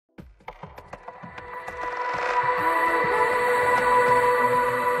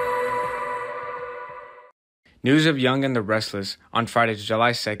News of Young and the Restless on Friday,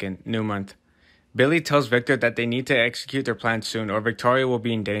 July 2nd, new month. Billy tells Victor that they need to execute their plan soon or Victoria will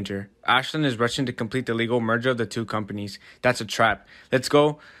be in danger. Ashlyn is rushing to complete the legal merger of the two companies. That's a trap. Let's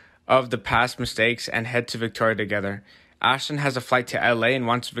go of the past mistakes and head to Victoria together. Ashlyn has a flight to LA and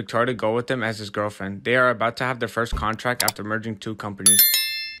wants Victoria to go with them as his girlfriend. They are about to have their first contract after merging two companies.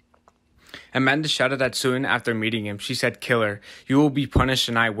 Amanda shouted at Soon after meeting him. She said, "Killer, you will be punished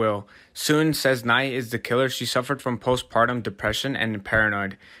and I will." Soon says Nye is the killer. She suffered from postpartum depression and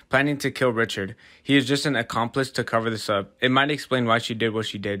paranoid, planning to kill Richard. He is just an accomplice to cover this up. It might explain why she did what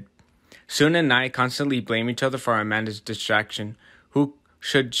she did. Soon and Nye constantly blame each other for Amanda's distraction. Who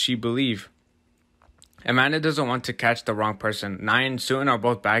should she believe? Amanda doesn't want to catch the wrong person. Nye and Soon are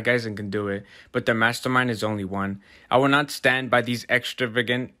both bad guys and can do it, but their mastermind is only one. "I will not stand by these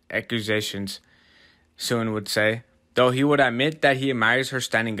extravagant accusations," Soon would say, though he would admit that he admires her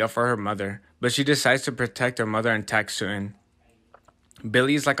standing up for her mother, but she decides to protect her mother and attacks Soon.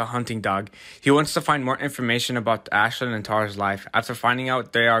 Billy is like a hunting dog. He wants to find more information about Ashlyn and Tara's life. After finding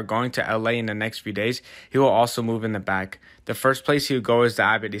out they are going to LA in the next few days, he will also move in the back. The first place he will go is the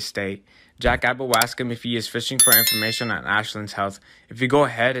Abbott estate. Jack Abbott will ask him if he is fishing for information on Ashlyn's health. If you go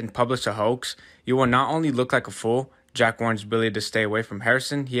ahead and publish a hoax, you will not only look like a fool. Jack warns Billy to stay away from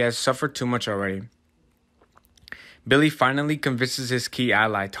Harrison. He has suffered too much already. Billy finally convinces his key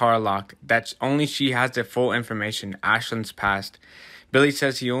ally, Tara Locke, that only she has the full information, Ashlyn's past. Billy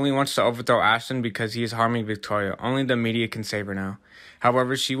says he only wants to overthrow Ashlyn because he is harming Victoria. Only the media can save her now.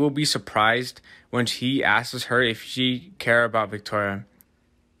 However, she will be surprised when he asks her if she cares about Victoria.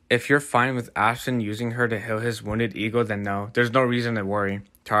 "If you're fine with Ashlyn using her to heal his wounded ego, then no. There's no reason to worry,"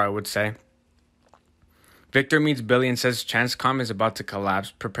 Tara would say. Victor meets Billy and says Chancecom is about to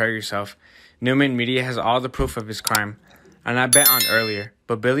collapse. Prepare yourself. Newman Media has all the proof of his crime. And I bet on earlier.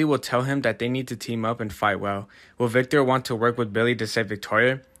 But Billy will tell him that they need to team up and fight well. Will Victor want to work with Billy to save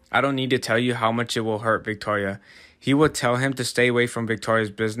Victoria? I don't need to tell you how much it will hurt Victoria. He would tell him to stay away from Victoria's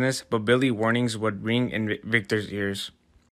business, but Billy's warnings would ring in Victor's ears.